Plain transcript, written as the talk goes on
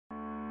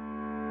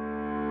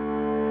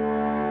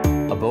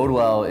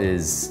Abodewell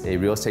is a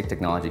real estate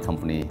technology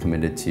company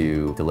committed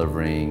to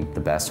delivering the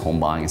best home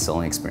buying and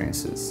selling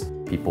experiences.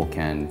 People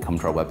can come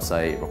to our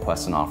website,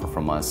 request an offer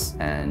from us,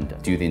 and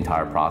do the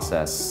entire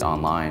process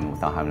online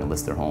without having to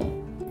list their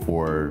home.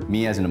 For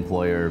me as an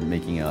employer,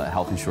 making a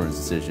health insurance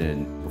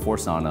decision before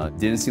Sana,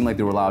 didn't seem like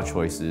there were a lot of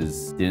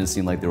choices, didn't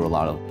seem like there were a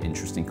lot of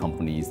interesting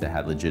companies that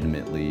had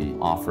legitimately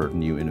offered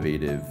new,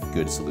 innovative,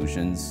 good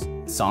solutions.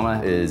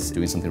 Sana is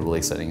doing something really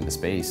exciting in the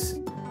space.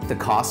 The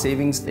cost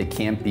savings, it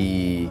can't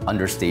be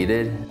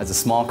understated. As a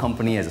small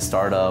company, as a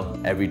startup,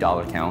 every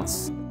dollar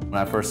counts. When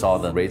I first saw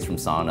the rates from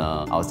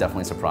Sana, I was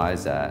definitely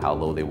surprised at how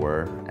low they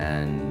were,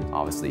 and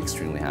obviously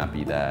extremely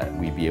happy that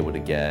we'd be able to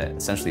get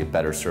essentially a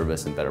better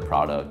service and better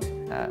product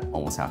at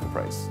almost half the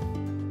price.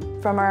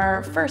 From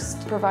our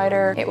first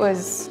provider, it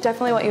was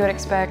definitely what you would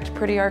expect,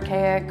 pretty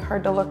archaic,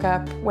 hard to look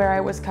up where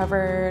I was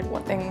covered,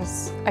 what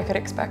things I could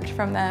expect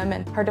from them,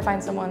 and hard to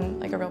find someone,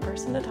 like a real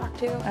person to talk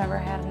to whenever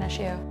I had an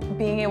issue.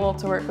 Being able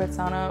to work with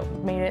Sana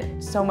made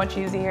it so much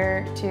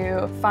easier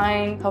to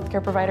find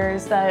healthcare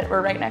providers that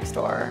were right next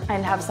door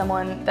and have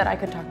someone that I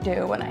could talk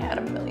to when I had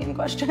a million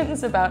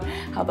questions about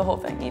how the whole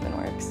thing even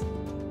works.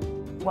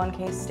 One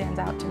case stands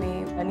out to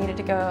me. I needed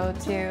to go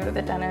to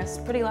the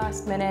dentist pretty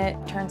last minute.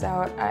 Turns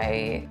out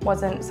I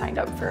wasn't signed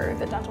up for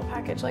the dental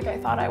package like I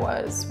thought I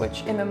was,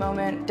 which in the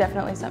moment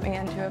definitely sent me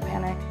into a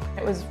panic.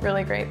 It was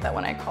really great that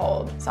when I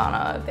called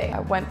Sana, they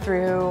went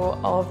through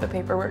all of the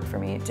paperwork for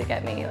me to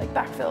get me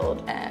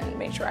backfilled and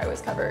made sure I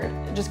was covered.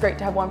 Just great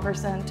to have one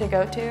person to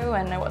go to,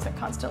 and I wasn't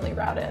constantly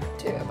routed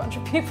to a bunch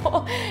of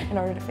people in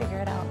order to figure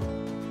it out.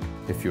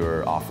 If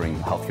you're offering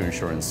healthcare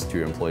insurance to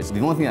your employees, the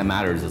only thing that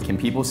matters is, can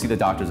people see the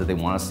doctors that they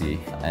want to see,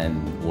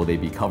 and will they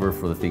be covered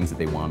for the things that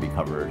they want to be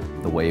covered?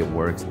 The way it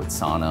works with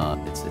Sana,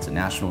 it's a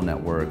national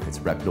network, it's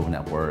a reputable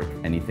network.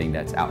 Anything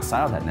that's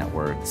outside of that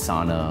network,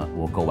 Sana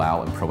will go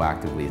out and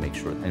proactively make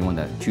sure that anyone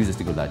that chooses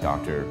to go to that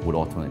doctor would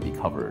ultimately be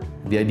covered.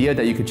 The idea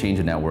that you could change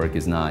a network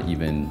is not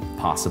even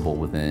possible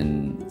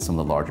within some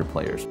of the larger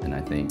players, and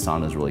I think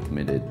Sana is really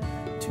committed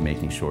to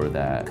making sure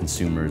that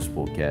consumers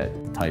will get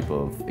the type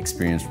of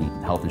experience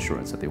from health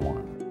insurance that they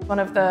want. One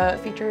of the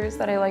features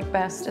that I like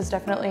best is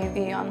definitely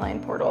the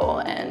online portal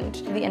and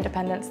the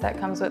independence that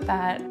comes with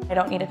that. I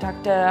don't need to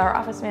talk to our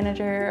office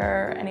manager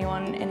or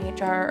anyone in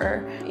HR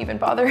or even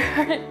bother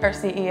our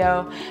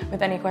CEO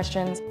with any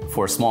questions.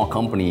 For a small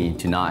company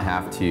to not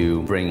have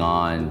to bring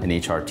on an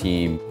HR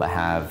team but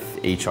have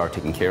HR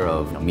taken care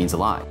of means a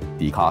lot.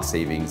 The cost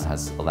savings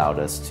has allowed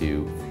us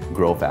to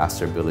grow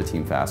faster, build a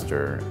team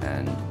faster,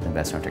 and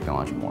invest in our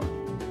technology more.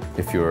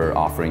 If you're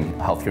offering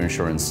healthcare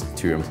insurance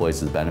to your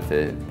employees as a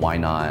benefit, why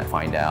not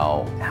find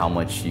out how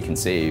much you can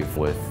save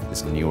with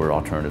this newer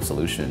alternative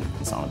solution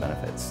in Sana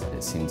Benefits?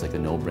 It seems like a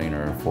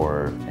no-brainer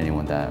for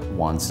anyone that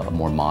wants a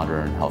more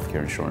modern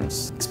healthcare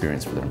insurance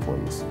experience for their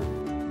employees.